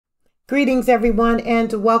Greetings, everyone,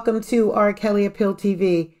 and welcome to R. Kelly Appeal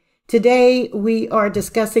TV. Today, we are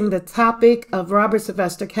discussing the topic of Robert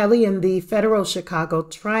Sylvester Kelly in the federal Chicago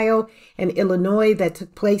trial in Illinois that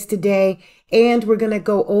took place today. And we're going to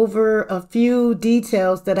go over a few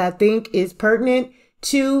details that I think is pertinent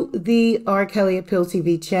to the R. Kelly Appeal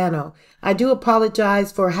TV channel. I do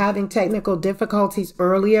apologize for having technical difficulties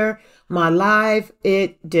earlier. My live,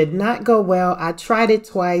 it did not go well. I tried it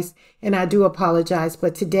twice and I do apologize,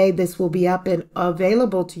 but today this will be up and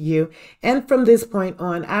available to you. And from this point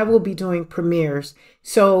on, I will be doing premieres.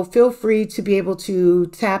 So feel free to be able to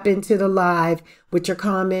tap into the live with your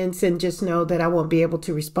comments and just know that I won't be able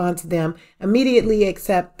to respond to them immediately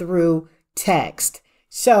except through text.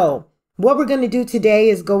 So what we're going to do today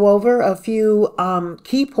is go over a few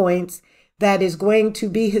key points that is going to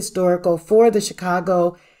be historical for the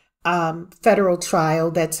Chicago federal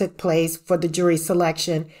trial that took place for the jury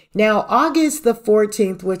selection. Now, August the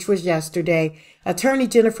 14th, which was yesterday, Attorney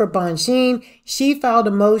Jennifer Bonjean, she filed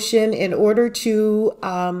a motion in order to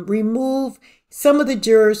remove some of the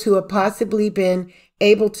jurors who have possibly been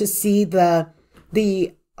able to see the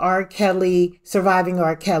R. Kelly, Surviving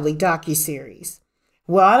R. Kelly docuseries.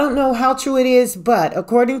 Well, I don't know how true it is, but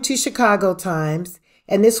according to Chicago Times,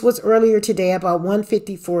 and this was earlier today about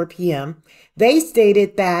 1:54 p.m., they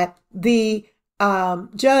stated that the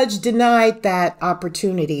judge denied that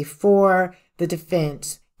opportunity for the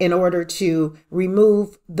defense in order to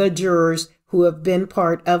remove the jurors who have been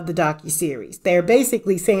part of the docuseries. They're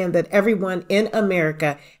basically saying that everyone in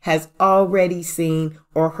America has already seen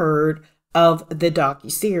or heard of the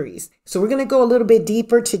docuseries. So we're going to go a little bit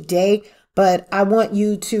deeper today, but I want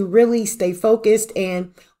you to really stay focused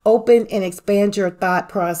and open and expand your thought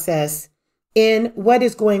process in what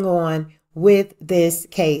is going on with this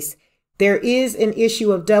case. There is an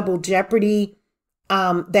issue of double jeopardy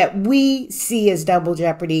that we see as double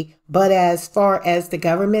jeopardy, but as far as the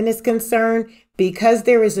government is concerned, because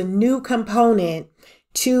there is a new component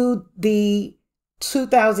to the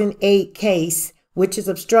 2008 case, which is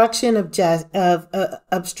obstruction of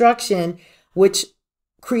obstruction, which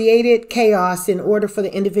created chaos in order for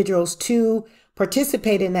the individuals to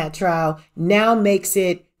participate in that trial, now makes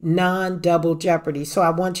it non-double jeopardy. So I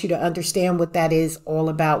want you to understand what that is all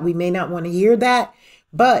about. We may not want to hear that,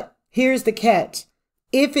 but here's the catch.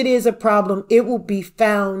 If it is a problem, it will be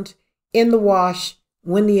found in the wash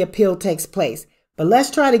when the appeal takes place. But let's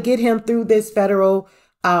try to get him through this federal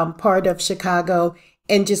part of Chicago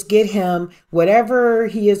and just get him whatever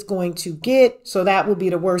he is going to get. So that will be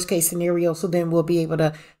the worst case scenario. So then we'll be able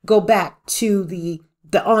to go back to the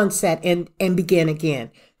onset and begin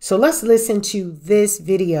again. So let's listen to this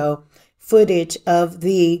video footage of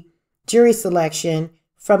the jury selection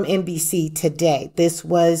from NBC today. This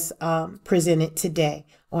was presented today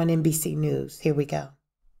on NBC News. Here we go.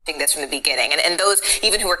 I think that's from the beginning. And those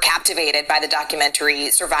even who were captivated by the documentary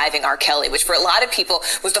Surviving R. Kelly, which for a lot of people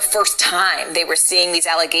was the first time they were seeing these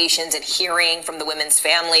allegations and hearing from the women's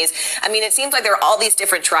families. I mean, it seems like there are all these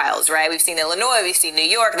different trials, right? We've seen Illinois, we've seen New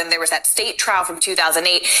York, then there was that state trial from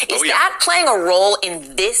 2008. Is that playing a role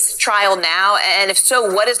in this trial now? And if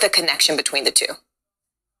so, what is the connection between the two?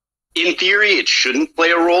 In theory, it shouldn't play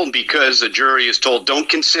a role because a jury is told, don't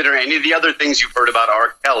consider any of the other things you've heard about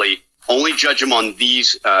R. Kelly. Only judge him on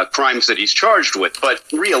these crimes that he's charged with. But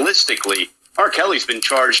realistically, R. Kelly's been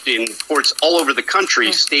charged in courts all over the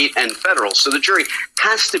country, state and federal. So the jury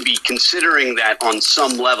has to be considering that on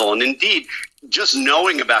some level. And indeed, just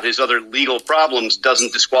knowing about his other legal problems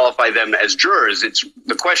doesn't disqualify them as jurors.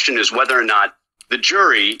 The question is whether or not the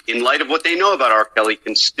jury, in light of what they know about R. Kelly,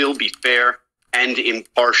 can still be fair and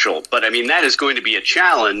impartial. But I mean, that is going to be a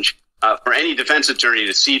challenge for any defense attorney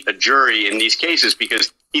to seat a jury in these cases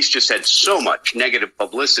because he's just had so much negative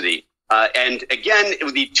publicity. And again,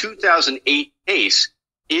 the 2008 case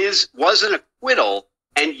was an acquittal,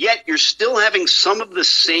 and yet you're still having some of the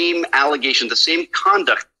same allegations, the same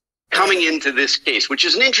conduct coming into this case, which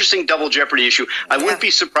is an interesting double jeopardy issue. I wouldn't be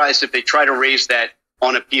surprised if they try to raise that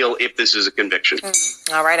on appeal if this is a conviction.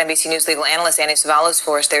 All right, NBC News legal analyst Danny Savalas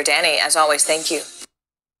for us there. Danny, as always, thank you.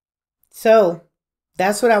 So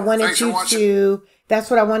that's what I wanted that's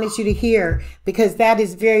what I wanted you to hear, because that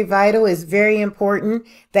is very vital. It's very important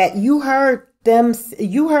that you heard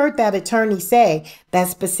that attorney say that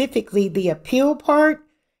specifically the appeal part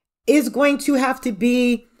is going to have to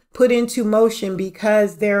be put into motion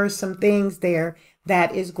because there are some things there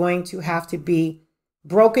that is going to have to be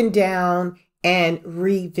broken down and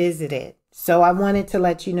revisited. So I wanted to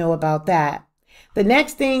let you know about that. The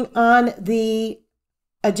next thing on the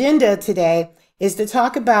agenda today is to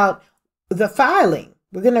talk about the filing.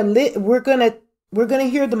 We're gonna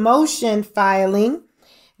hear the motion filing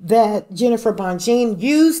that Jennifer Bongine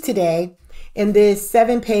used today in this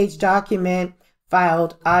 7-page document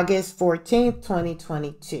filed August 14th,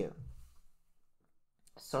 2022.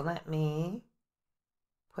 So let me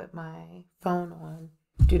put my phone on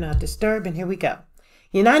Do Not Disturb, and here we go.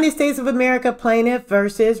 United States of America plaintiff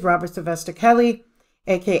versus Robert Sylvester Kelly,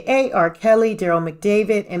 aka R. Kelly, Daryl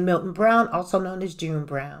McDavid, and Milton Brown, also known as June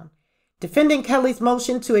Brown. Defending Kelly's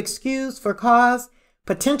motion to excuse for cause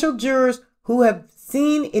potential jurors who have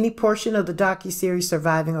seen any portion of the docuseries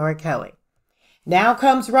Surviving R. Kelly. Now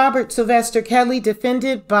comes Robert Sylvester Kelly,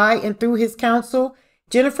 defended by and through his counsel,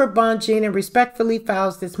 Jennifer Bongine, and respectfully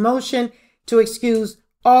files this motion to excuse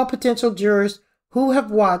all potential jurors who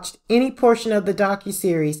have watched any portion of the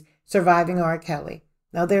docuseries Surviving R. Kelly.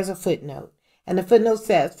 Now there's a footnote, and the footnote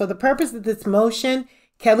says, for the purpose of this motion,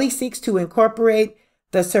 Kelly seeks to incorporate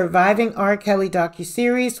the Surviving R. Kelly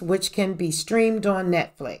docuseries, which can be streamed on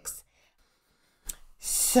Netflix.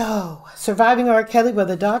 So, Surviving R. Kelly, well,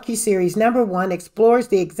 the docuseries #1 explores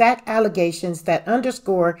the exact allegations that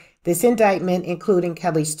underscore this indictment, including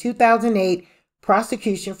Kelly's 2008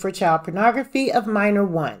 prosecution for child pornography of minor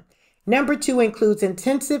 1. #2 includes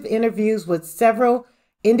intensive interviews with several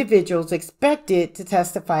individuals expected to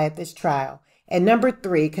testify at this trial. And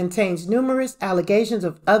 #3 contains numerous allegations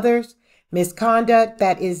of others' misconduct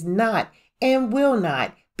that is not and will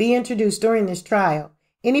not be introduced during this trial.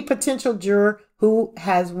 Any potential juror who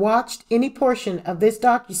has watched any portion of this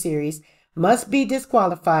docuseries must be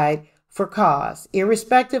disqualified for cause,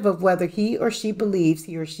 irrespective of whether he or she believes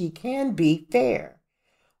he or she can be fair.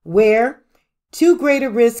 Where too great a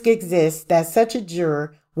risk exists that such a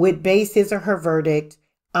juror would base his or her verdict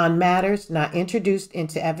on matters not introduced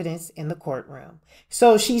into evidence in the courtroom.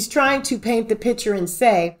 So she's trying to paint the picture and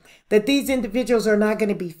say that these individuals are not going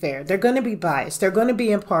to be fair. They're going to be biased. They're going to be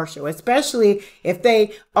impartial, especially if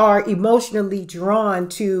they are emotionally drawn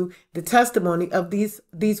to the testimony of these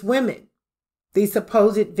women, these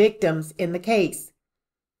supposed victims in the case.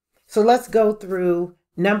 So let's go through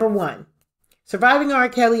 #1. Surviving R.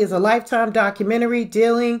 Kelly is a Lifetime documentary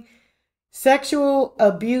dealing sexual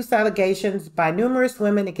abuse allegations by numerous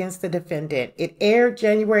women against the defendant. It aired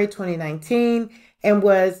January 2019 and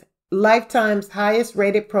was Lifetime's highest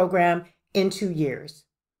rated program in 2 years.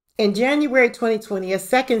 In January 2020, a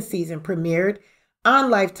second season premiered on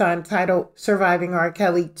Lifetime titled Surviving R.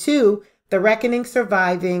 Kelly 2, The Reckoning.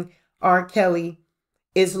 Surviving R. Kelly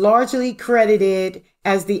is largely credited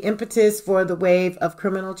as the impetus for the wave of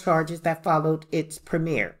criminal charges that followed its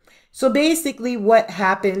premiere. So basically what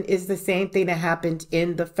happened is the same thing that happened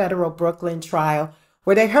in the federal Brooklyn trial,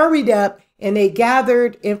 where they hurried up and they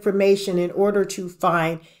gathered information in order to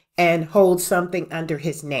find and hold something under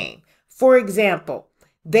his name. For example,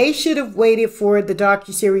 they should have waited for the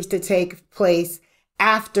docuseries to take place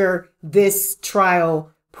after this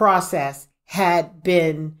trial process had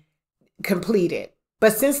been completed.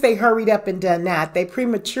 But since they hurried up and done that, they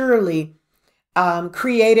prematurely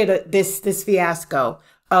created this fiasco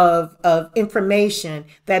of information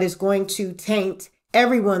that is going to taint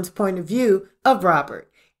everyone's point of view of Robert.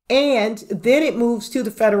 And then it moves to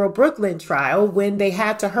the federal Brooklyn trial when they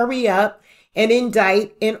had to hurry up and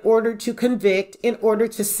indict in order to convict, in order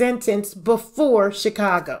to sentence before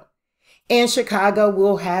Chicago. And Chicago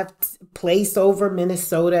will have place over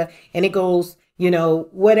Minnesota, and it goes,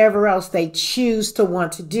 whatever else they choose to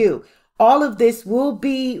want to do. All of this will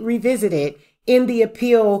be revisited in the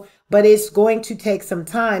appeal, but it's going to take some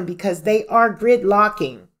time because they are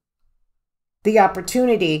gridlocking the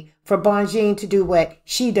opportunity for Bongine to do what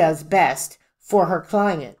she does best for her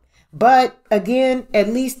client. But again, at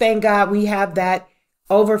least thank God we have that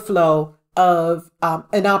overflow of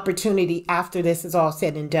an opportunity after this is all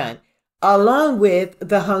said and done, along with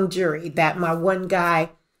the hung jury that my one guy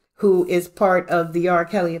who is part of the R.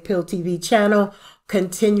 Kelly Appeal TV channel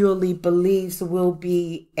continually believes will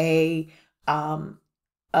be a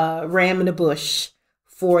ram in the bush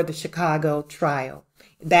for the Chicago trial.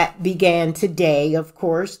 That began today, of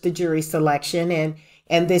course, the jury selection,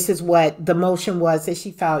 and this is what the motion was that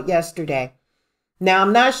she filed yesterday. Now,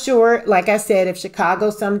 I'm not sure, like I said, if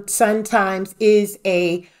Chicago sometimes is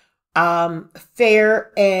a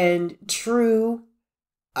fair and true,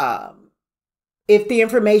 if the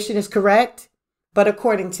information is correct, but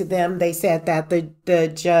according to them, they said that the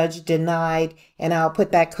judge denied, and I'll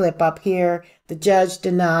put that clip up here, the judge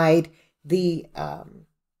denied the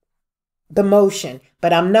motion,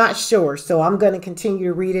 but I'm not sure. So I'm going to continue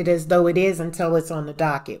to read it as though it is until it's on the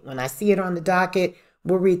docket. When I see it on the docket,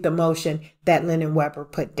 we'll read the motion that Lennon Weber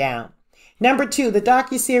put down. #2, the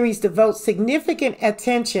docuseries devotes significant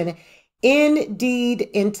attention, indeed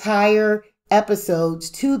entire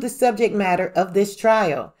episodes to the subject matter of this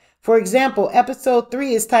trial. For example, episode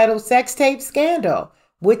 3 is titled Sex Tape Scandal,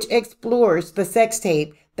 which explores the sex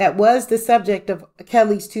tape that was the subject of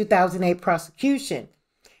Kelly's 2008 prosecution.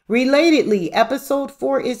 Relatedly, episode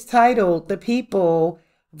 4 is titled The People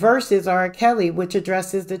versus R. Kelly, which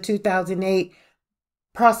addresses the 2008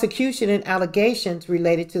 prosecution and allegations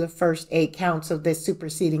related to the first 8 counts of this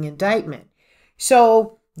superseding indictment.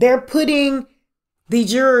 So they're putting the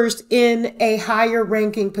jurors in a higher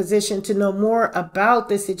ranking position to know more about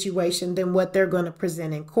the situation than what they're going to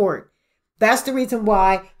present in court. That's the reason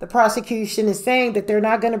why the prosecution is saying that they're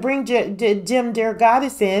not going to bring Jim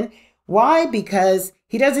Derogatis in. Why? Because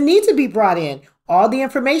he doesn't need to be brought in. All the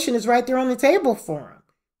information is right there on the table for him.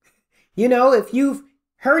 You know, if you've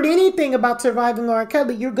heard anything about surviving R.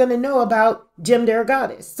 Kelly, you're going to know about Jim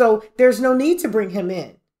Derogatis. So there's no need to bring him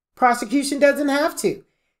in. Prosecution doesn't have to.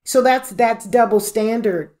 So that's double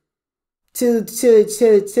standard to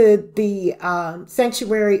the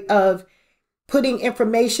sanctuary of putting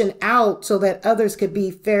information out so that others could be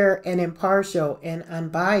fair and impartial and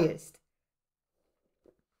unbiased.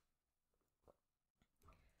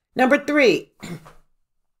 Number 3.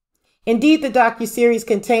 Indeed, the docuseries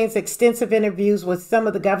contains extensive interviews with some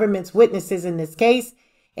of the government's witnesses in this case,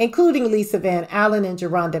 including Lisa Van Allen and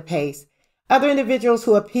Geronda Pace. Other individuals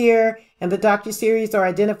who appear in the docuseries are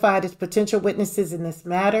identified as potential witnesses in this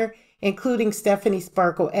matter, including Stephanie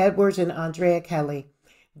Sparkle Edwards and Andrea Kelly.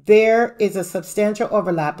 There is a substantial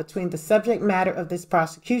overlap between the subject matter of this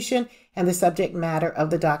prosecution and the subject matter of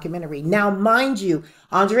the documentary. Now, mind you,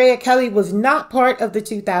 Andrea Kelly was not part of the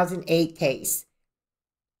 2008 case.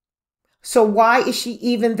 So why is she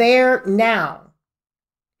even there now?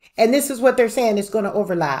 And this is what they're saying, it's going to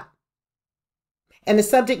overlap. And the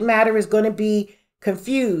subject matter is going to be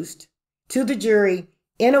confused to the jury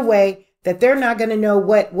in a way that they're not going to know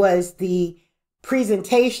what was the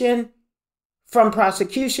presentation from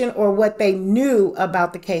prosecution or what they knew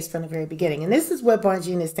about the case from the very beginning. And this is what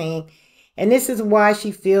Bongine is saying. And this is why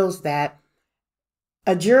she feels that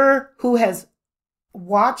a juror who has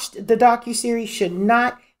watched the docuseries should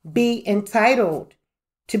not be entitled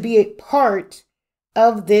to be a part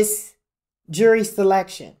of this jury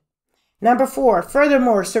selection. Number 4,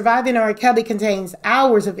 furthermore, Surviving R. Kelly contains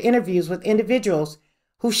hours of interviews with individuals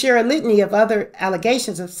who share a litany of other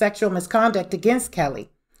allegations of sexual misconduct against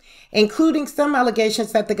Kelly, including some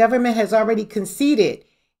allegations that the government has already conceded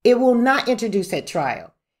it will not introduce at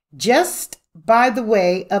trial. Just by the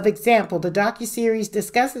way of example, the docuseries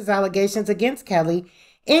discusses allegations against Kelly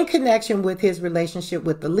in connection with his relationship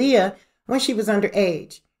with Aaliyah when she was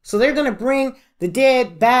underage. So they're going to bring the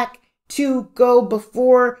dead back to go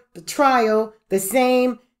before the trial, the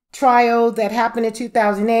same trial that happened in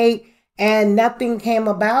 2008, and nothing came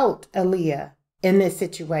about Aaliyah in this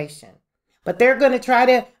situation. But they're going to try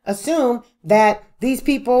to assume that these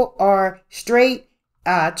people are straight,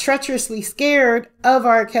 treacherously scared of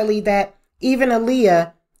R. Kelly, that even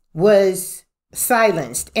Aaliyah was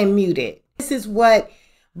silenced and muted. This is what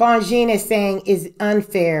Bongine is saying is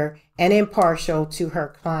unfair and impartial to her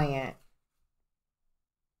client.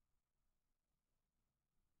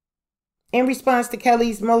 In response to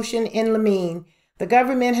Kelly's motion in Lamine, the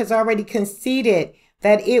government has already conceded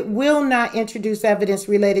that it will not introduce evidence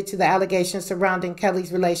related to the allegations surrounding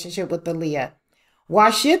Kelly's relationship with Aaliyah.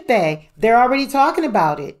 Why should they? They're already talking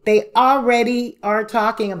about it. They already are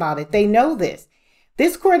talking about it. They know this.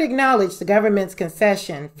 This court acknowledged the government's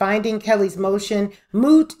concession, finding Kelly's motion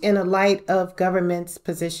moot in the light of government's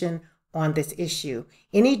position on this issue.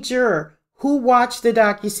 Any juror who watched the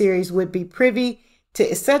docuseries would be privy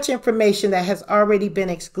to such information that has already been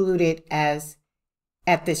excluded as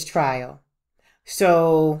at this trial.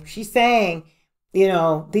 So she's saying, you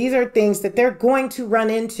know, these are things that they're going to run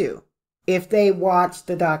into if they watch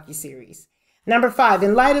the docuseries. Number 5,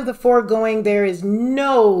 in light of the foregoing, there is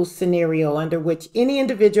no scenario under which any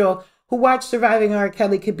individual who watched Surviving R.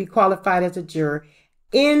 Kelly could be qualified as a juror.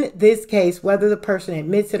 In this case, whether the person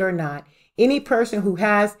admits it or not, any person who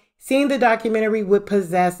has seen the documentary would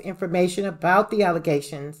possess information about the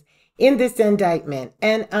allegations in this indictment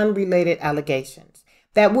and unrelated allegations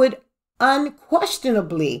that would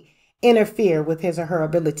unquestionably interfere with his or her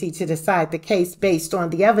ability to decide the case based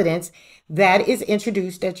on the evidence that is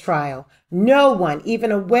introduced at trial. No one,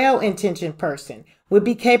 even a well-intentioned person, would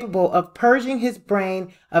be capable of purging his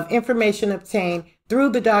brain of information obtained through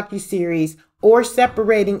the docuseries or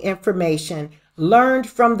separating information learned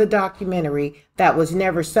from the documentary that was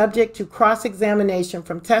never subject to cross-examination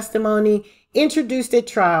from testimony introduced at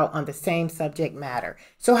trial on the same subject matter.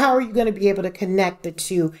 So how are you going to be able to connect the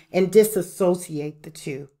two and disassociate the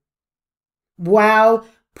two? While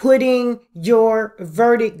putting your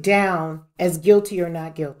verdict down as guilty or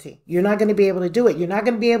not guilty. You're not going to be able to do it. You're not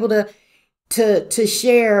going to be able to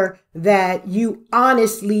share that you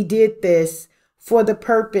honestly did this for the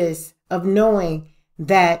purpose of knowing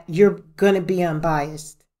that you're going to be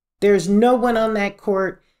unbiased. There's no one on that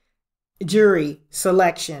court jury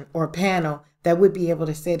selection or panel that would be able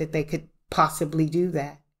to say that they could possibly do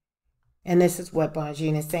that. And this is what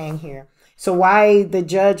Bonjean is saying here. So why the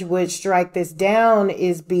judge would strike this down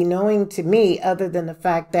is beknown to me, other than the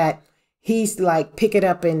fact that he's like, pick it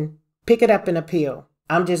up and appeal.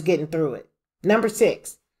 I'm just getting through it. Number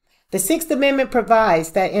 6, the Sixth Amendment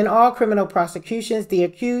provides that in all criminal prosecutions, the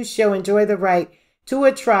accused shall enjoy the right to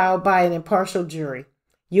a trial by an impartial jury.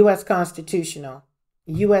 U.S. Constitution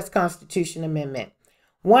Amendment.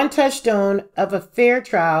 One touchstone of a fair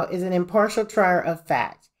trial is an impartial trier of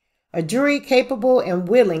fact. A jury capable and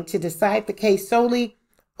willing to decide the case solely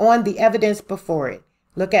on the evidence before it.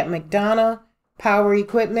 Look at McDonough, Power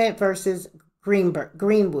Equipment versus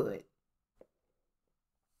Greenwood.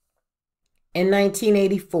 In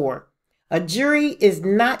 1984, a jury is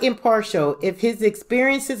not impartial if his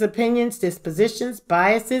experiences, opinions, dispositions,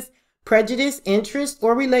 biases, prejudice, interests,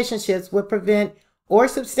 or relationships would prevent or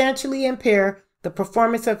substantially impair the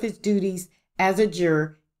performance of his duties as a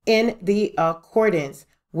juror in the accordance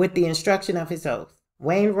with the instruction of his oath.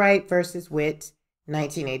 Wainwright versus Witt,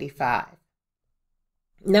 1985.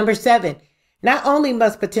 Number 7, not only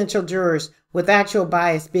must potential jurors with actual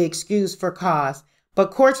bias be excused for cause,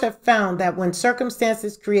 but courts have found that when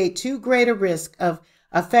circumstances create too great a risk of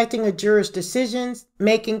affecting a juror's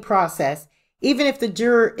decision-making process, even if the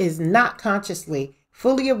juror is not consciously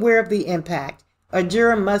fully aware of the impact, a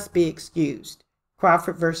juror must be excused.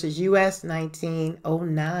 Crawford versus U.S.,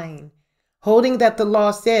 1909. Holding that the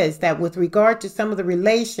law says that with regard to some of the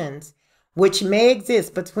relations which may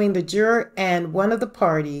exist between the juror and one of the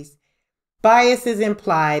parties, bias is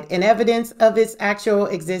implied and evidence of its actual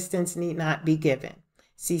existence need not be given.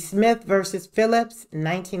 See Smith versus Phillips,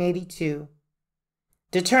 1982.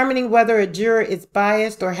 Determining whether a juror is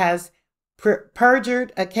biased or has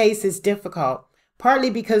perjured a case is difficult,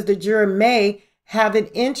 partly because the juror may have an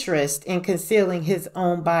interest in concealing his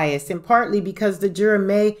own bias, and partly because the juror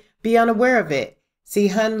may be unaware of it. See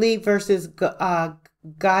Hundley versus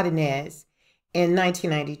Godinez in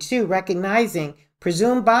 1992, recognizing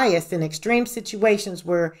presumed bias in extreme situations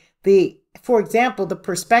where for example, the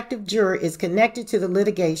prospective juror is connected to the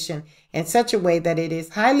litigation in such a way that it is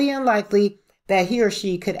highly unlikely that he or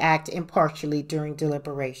she could act impartially during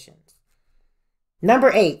deliberations.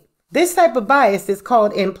 Number 8, this type of bias is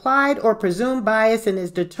called implied or presumed bias and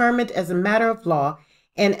is determined as a matter of law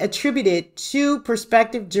and attributed to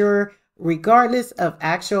prospective juror regardless of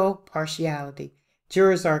actual partiality.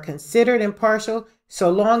 Jurors are considered impartial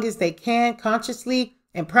so long as they can consciously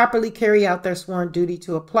and properly carry out their sworn duty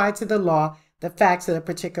to apply to the law the facts of a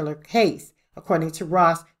particular case, according to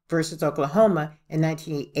Ross versus Oklahoma in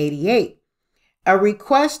 1988. A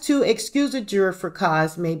request to excuse a juror for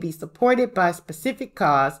cause may be supported by specific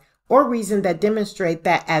cause or reason that demonstrate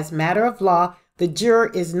that as matter of law, the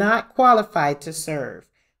juror is not qualified to serve.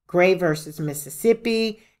 Gray versus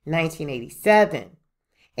Mississippi, 1987.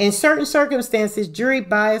 In certain circumstances, jury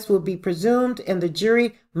bias will be presumed and the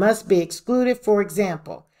jury must be excluded. For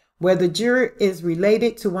example, where the juror is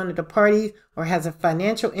related to one of the parties or has a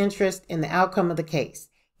financial interest in the outcome of the case.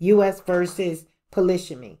 U.S. versus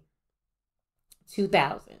Polishimi,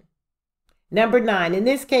 2000. Number 9, in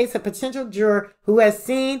this case, a potential juror who has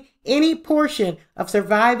seen any portion of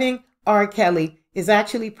surviving R. Kelly is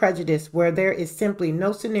actually prejudiced where there is simply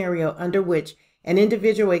no scenario under which an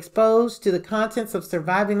individual exposed to the contents of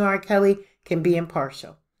surviving R. Kelly can be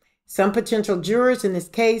impartial. Some potential jurors in this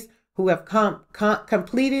case who have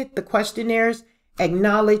completed the questionnaires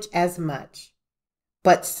acknowledge as much.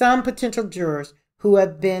 But some potential jurors who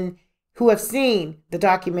have seen the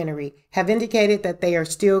documentary have indicated that they are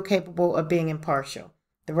still capable of being impartial.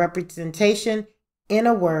 The representation, in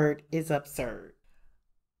a word, is absurd.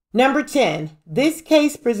 Number 10, this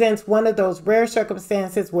case presents one of those rare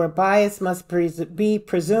circumstances where bias must be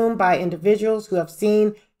presumed by individuals who have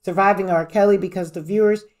seen surviving R. Kelly because the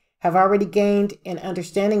viewers have already gained an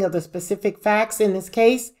understanding of the specific facts in this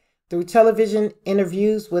case through television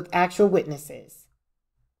interviews with actual witnesses.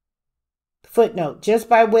 Footnote, just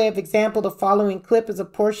by way of example, the following clip is a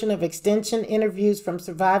portion of extension interviews from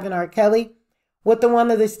surviving R. Kelly with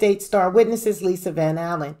one of the state's star witnesses, Lisa Van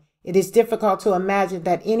Allen. It is difficult to imagine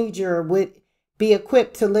that any juror would be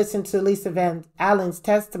equipped to listen to Lisa Van Allen's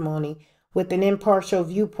testimony with an impartial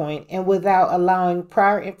viewpoint and without allowing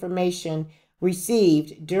prior information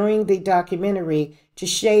received during the documentary to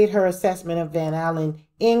shade her assessment of Van Allen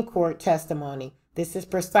in court testimony. This is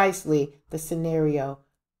precisely the scenario.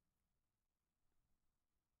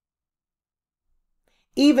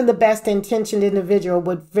 Even the best intentioned individual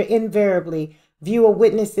would invariably view a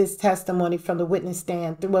witness's testimony from the witness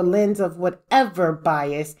stand through a lens of whatever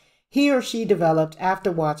bias he or she developed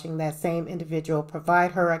after watching that same individual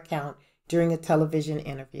provide her account during a television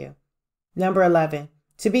interview. Number 11,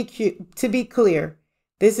 to be clear,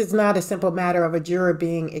 this is not a simple matter of a juror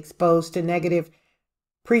being exposed to negative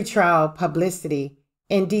pretrial publicity.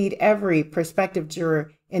 Indeed, every prospective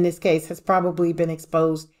juror in this case has probably been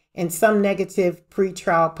exposed in some negative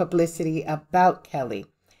pretrial publicity about Kelly.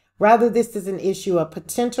 Rather, this is an issue of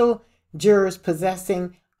potential jurors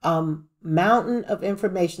possessing a mountain of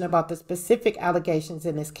information about the specific allegations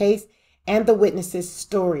in this case and the witnesses'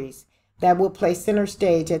 stories that will play center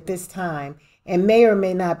stage at this time and may or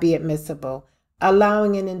may not be admissible.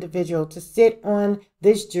 Allowing an individual to sit on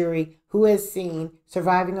this jury who has seen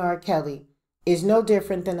Surviving R. Kelly is no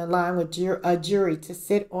different than allowing a jury to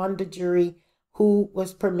sit on the jury who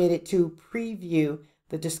was permitted to preview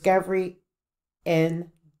the discovery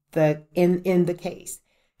in the case.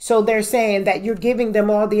 So they're saying that you're giving them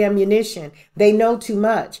all the ammunition. They know too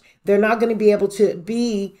much. They're not going to be able to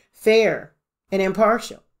be fair and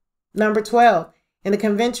impartial. Number 12, in a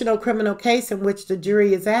conventional criminal case in which the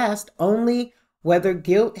jury is asked only whether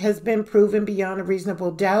guilt has been proven beyond a reasonable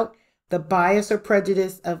doubt, the bias or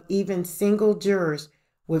prejudice of even single jurors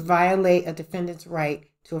would violate a defendant's right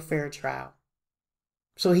to a fair trial.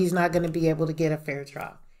 So he's not going to be able to get a fair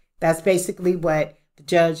trial. That's basically what the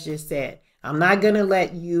judge just said. I'm not going to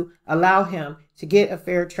let you allow him to get a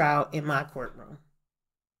fair trial in my courtroom.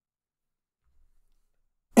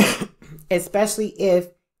 Especially if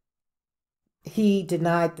he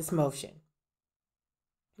denied this motion.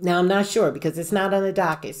 Now, I'm not sure because it's not on the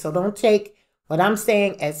docket. So don't take what I'm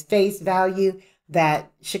saying as face value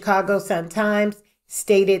that Chicago Sun-Times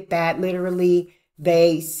stated that literally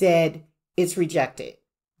they said it's rejected,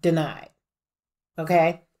 denied.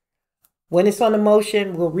 Okay? When it's on the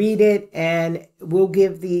motion, we'll read it and we'll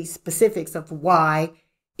give the specifics of why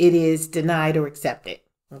it is denied or accepted.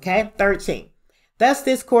 Okay? 13. Thus,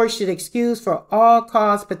 this court should excuse for all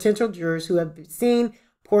cause potential jurors who have seen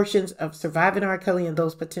portions of Surviving R. Kelly, and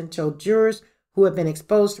those potential jurors who have been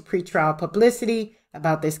exposed to pretrial publicity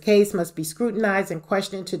about this case must be scrutinized and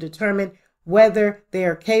questioned to determine whether they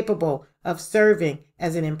are capable of serving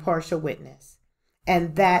as an impartial witness.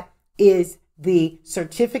 And that is the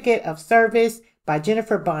certificate of service by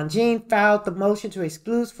Jennifer Bonjean filed the motion to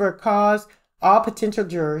exclude for a cause all potential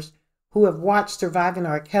jurors who have watched Surviving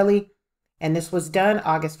R. Kelly. And this was done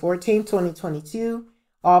August 14, 2022.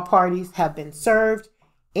 All parties have been served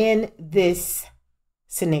in this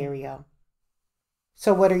scenario.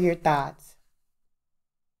 So what are your thoughts?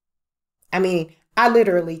 I mean, I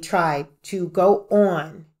literally tried to go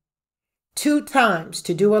on 2 times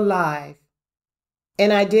to do a live,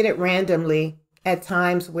 and I did it randomly at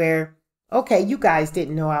times where, okay, you guys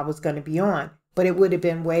didn't know I was going to be on, but it would have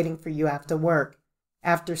been waiting for you after work,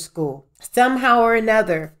 after school. Somehow or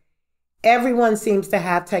another, everyone seems to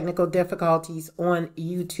have technical difficulties on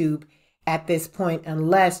YouTube at this point,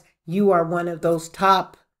 unless you are one of those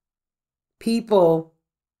top people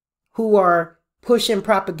who are pushing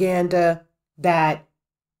propaganda that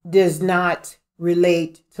does not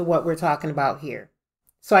relate to what we're talking about here.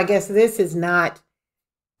 So I guess this is not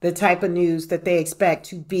the type of news that they expect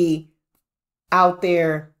to be out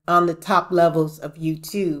there on the top levels of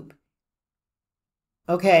YouTube.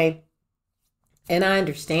 Okay. And I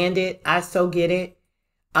understand it. I so get it.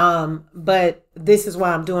 But this is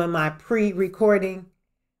why I'm doing my pre-recording,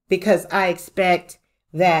 because I expect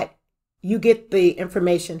that you get the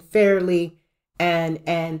information fairly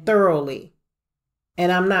and thoroughly.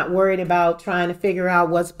 And I'm not worried about trying to figure out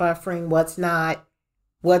what's buffering, what's not,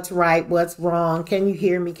 what's right, what's wrong. Can you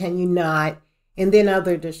hear me? Can you not? And then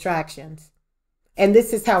other distractions. And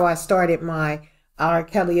this is how I started my R.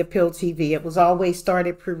 Kelly Appeal TV. It was always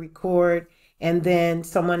started pre-record. And then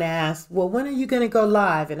someone asked, well, when are you going to go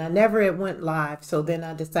live? And I never went live. So then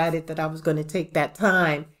I decided that I was going to take that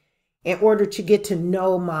time in order to get to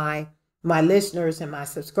know my listeners and my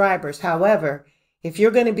subscribers. However, if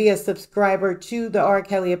you're going to be a subscriber to the R.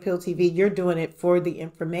 Kelly Appeal TV, you're doing it for the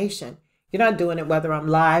information. You're not doing it whether I'm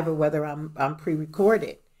live or whether I'm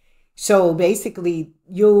pre-recorded. So basically,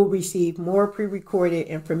 you'll receive more pre-recorded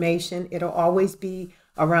information. It'll always be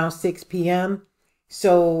around 6 p.m.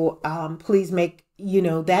 So please make,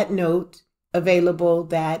 that note available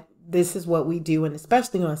that this is what we do. And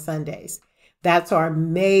especially on Sundays, that's our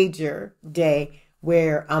major day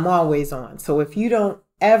where I'm always on. So if you don't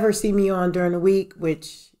ever see me on during the week,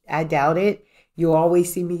 which I doubt it, You'll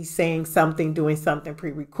always see me saying something, doing something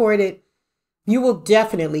pre-recorded. You will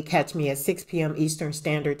definitely catch me at 6 p.m. Eastern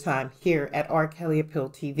Standard Time here at R. Kelly Appeal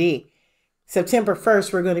TV. September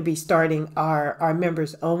 1st, we're going to be starting our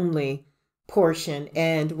members only portion,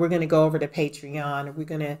 and we're going to go over to Patreon. We're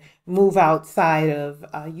going to move outside of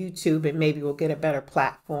YouTube, and maybe we'll get a better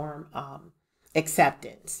platform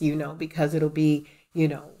acceptance, because it'll be,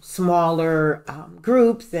 smaller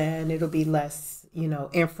groups, and it'll be less,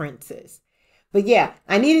 inferences. But yeah,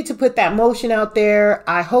 I needed to put that motion out there.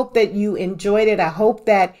 I hope that you enjoyed it. I hope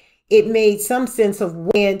that it made some sense of,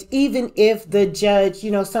 and even if the judge,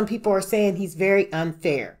 some people are saying he's very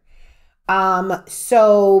unfair.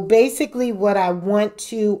 So basically what I want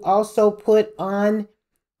to also put on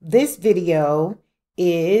this video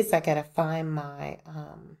is, I gotta find my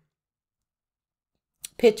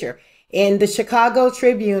picture. In the Chicago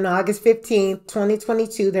Tribune, August 15th,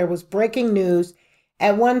 2022, there was breaking news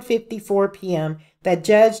at 1:54 p.m. that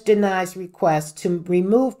judge denies request to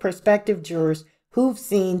remove prospective jurors who've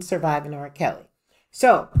seen surviving R. Kelly.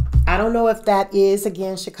 So I don't know if that is,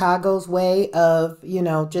 again, Chicago's way of,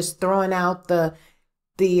 just throwing out the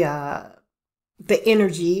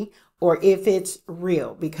energy, or if it's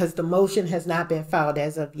real, because the motion has not been filed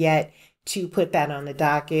as of yet to put that on the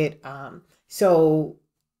docket. So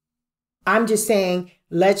I'm just saying,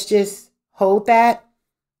 let's just hold that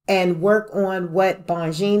and work on what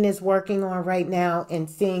Bonjean is working on right now and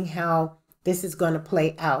seeing how this is going to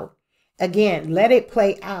play out. Again, let it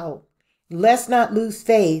play out. Let's not lose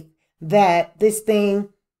faith that this thing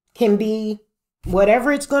can be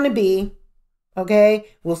whatever it's going to be. Okay,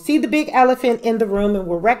 we'll see the big elephant in the room, and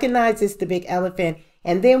we'll recognize it's the big elephant,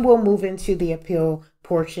 and then we'll move into the appeal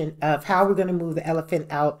portion of how we're going to move the elephant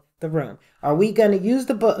out the room. Are we going to use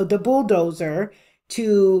the bulldozer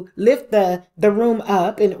to lift the room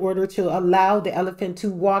up in order to allow the elephant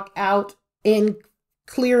to walk out in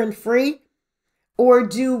clear and free? Or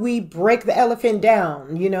do we break the elephant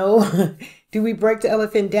down, Do we break the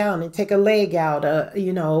elephant down and take a leg out,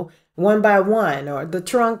 one by one, or the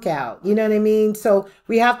trunk out? You know what I mean? So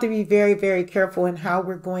we have to be very, very careful in how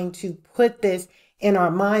we're going to put this in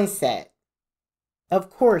our mindset.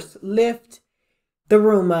 Of course, lift the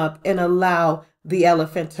room up and allow the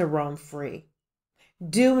elephant to roam free.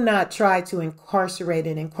 Do not try to incarcerate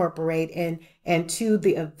and incorporate and to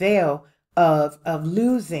the avail of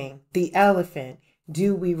losing the elephant.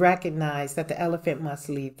 Do we recognize that the elephant must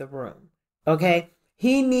leave the room? Okay.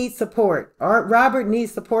 He needs support. Robert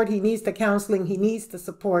needs support. He needs the counseling. He needs the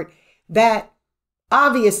support that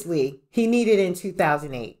obviously he needed in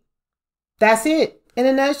 2008. That's it in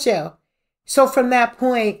a nutshell. So from that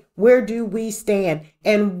point, where do we stand?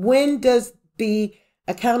 And when does the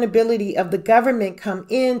accountability of the government come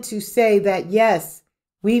in to say that, yes,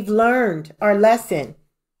 we've learned our lesson.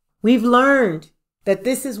 We've learned that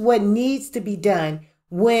this is what needs to be done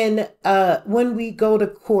when we go to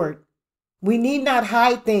court. We need not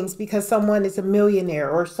hide things because someone is a millionaire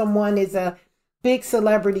or someone is a big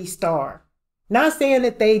celebrity star. Not saying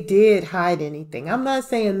that they did hide anything. I'm not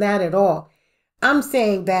saying that at all. I'm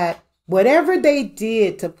saying that whatever they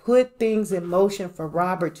did to put things in motion for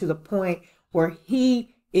Robert to the point where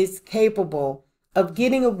he is capable of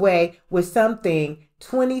getting away with something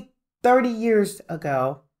 20, 30 years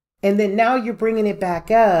ago, and then now you're bringing it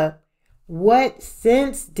back up, what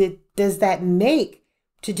sense does that make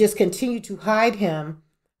to just continue to hide him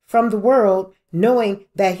from the world, knowing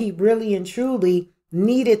that he really and truly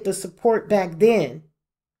needed the support back then?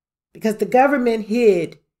 Because the government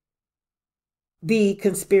hid the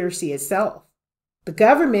conspiracy itself. The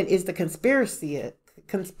government is the conspiracy.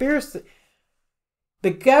 The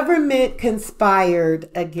government conspired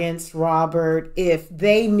against Robert if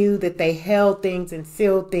they knew that they held things and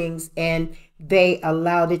sealed things and they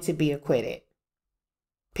allowed it to be acquitted.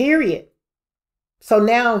 Period. So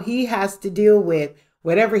now he has to deal with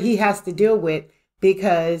whatever he has to deal with,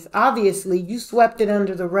 because obviously you swept it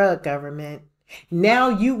under the rug, government. Now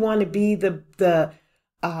you want to be the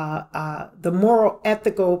moral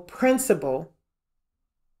ethical principle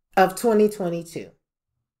of 2022.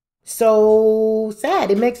 So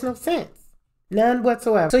sad. It makes no sense. None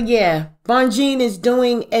whatsoever. So yeah, Bonjean is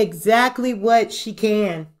doing exactly what she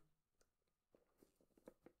can.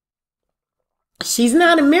 She's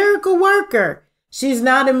not a miracle worker. She's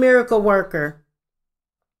not a miracle worker.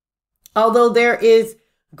 Although there is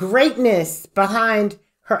greatness behind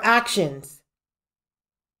her actions.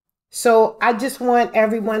 So I just want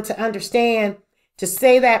everyone to understand, to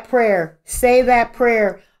say that prayer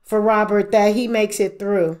for Robert, that he makes it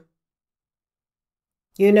through.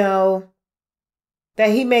 That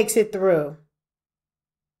he makes it through.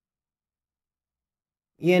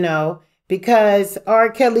 because R.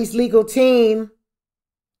 Kelly's legal team,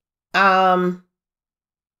 I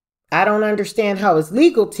don't understand how his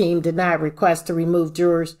legal team denied requests to remove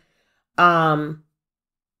jurors who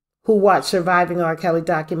watched Surviving R. Kelly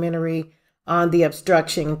documentary on the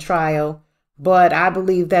obstruction trial. But I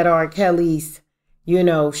believe that R. Kelly's,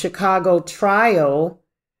 Chicago trial,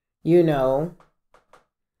 had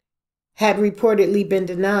reportedly been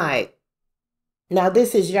denied. Now,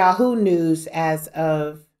 this is Yahoo News as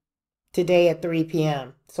of today at 3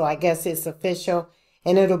 p.m. So I guess it's official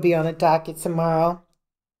and it'll be on the docket tomorrow.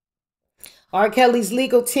 R. Kelly's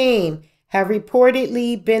legal team have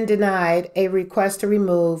reportedly been denied a request to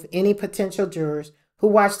remove any potential jurors who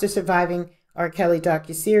watched the Surviving R. Kelly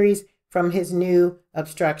docuseries from his new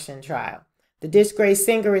obstruction trial. The disgraced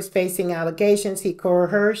singer is facing allegations he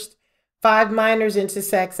coerced 5 minors into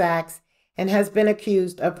sex acts and has been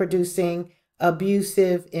accused of producing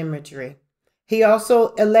abusive imagery. He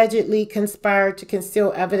also allegedly conspired to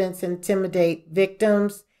conceal evidence and intimidate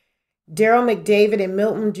victims. Daryl McDavid and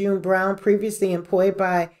Milton June Brown, previously employed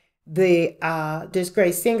by the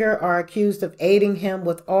disgraced singer, are accused of aiding him,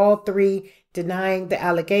 with all 3 denying the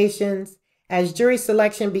allegations. As jury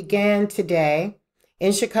selection began today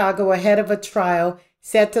in Chicago ahead of a trial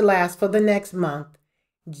set to last for the next month,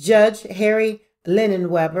 Judge Harry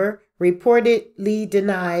Linenweber reportedly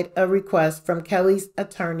denied a request from Kelly's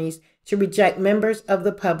attorneys to reject members of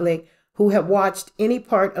the public who had watched any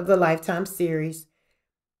part of the Lifetime series.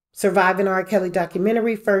 Surviving R. Kelly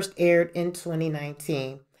documentary first aired in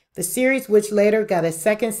 2019. The series, which later got a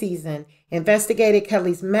second season, investigated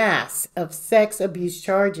Kelly's mass of sex abuse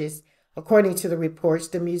charges. According to the reports,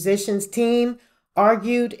 the musician's team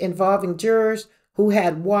argued involving jurors who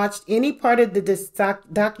had watched any part of the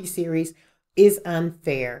docuseries is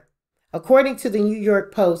unfair. According to the New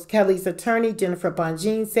York Post, Kelly's attorney, Jennifer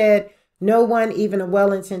Bonjean, said no one, even a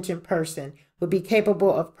well-intentioned person, would be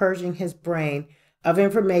capable of purging his brain of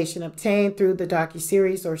information obtained through the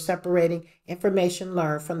docuseries or separating information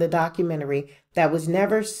learned from the documentary that was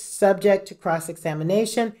never subject to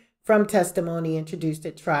cross-examination from testimony introduced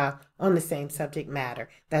at trial on the same subject matter.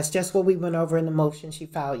 That's just what we went over in the motion she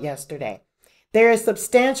filed yesterday. There is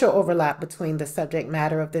substantial overlap between the subject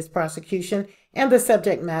matter of this prosecution and the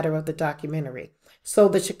subject matter of the documentary. So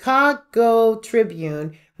the Chicago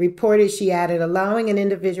Tribune reported, she added, allowing an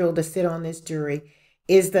individual to sit on this jury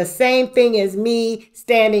is the same thing as me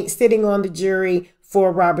sitting on the jury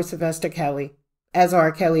for Robert Sylvester Kelly as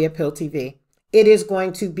R. Kelly Appeal TV. It is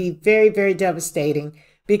going to be very, very devastating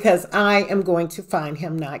because I am going to find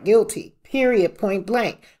him not guilty, period, point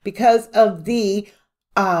blank, because of the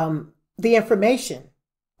information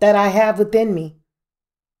that I have within me.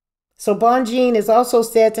 So Bonjean is also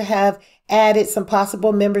said to have added some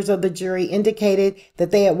possible members of the jury indicated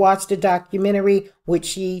that they had watched the documentary, which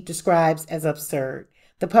she describes as absurd.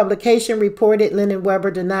 The publication reported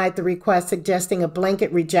Linenweber denied the request, suggesting a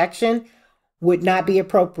blanket rejection would not be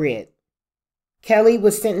appropriate. Kelly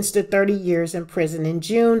was sentenced to 30 years in prison in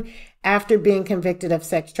June after being convicted of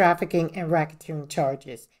sex trafficking and racketeering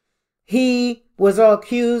charges. He was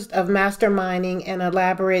accused of masterminding an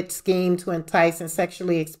elaborate scheme to entice and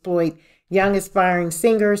sexually exploit young aspiring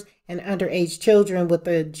singers and underage children, with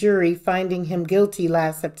the jury finding him guilty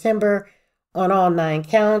last September on all 9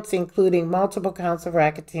 counts, including multiple counts of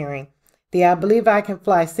racketeering. The I Believe I Can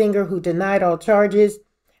Fly singer, who denied all charges,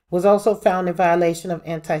 was also found in violation of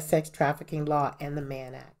anti-sex trafficking law and the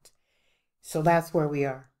Mann Act. So that's where we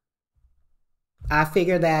are. I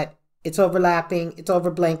figure that it's overlapping, it's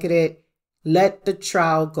over-blanketed. Let the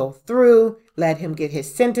trial go through, let him get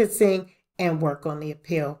his sentencing, and work on the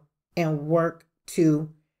appeal, and work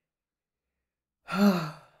to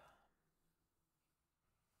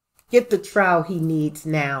get the trial he needs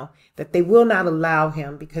now, that they will not allow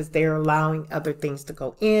him because they're allowing other things to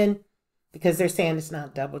go in, because they're saying it's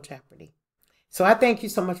not double jeopardy. So I thank you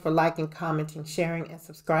so much for liking, commenting, sharing, and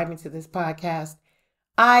subscribing to this podcast.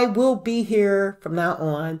 I will be here from now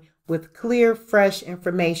on with clear, fresh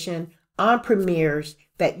information on premieres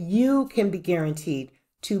that you can be guaranteed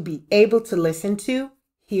to be able to listen to,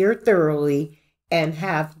 hear thoroughly, and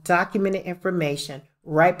have documented information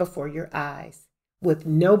right before your eyes with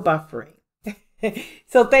no buffering.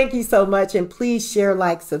 So thank you so much, and please share,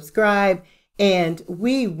 like, subscribe, and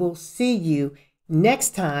we will see you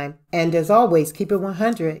next time. And as always, keep it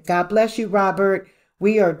 100. God bless you, Robert.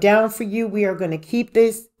 We are down for you. We are going to keep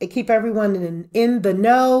everyone in the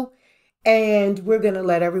know, and we're going to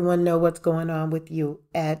let everyone know what's going on with you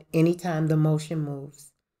at any time the motion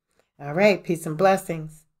moves. All right, peace and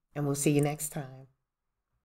blessings, and we'll see you next time.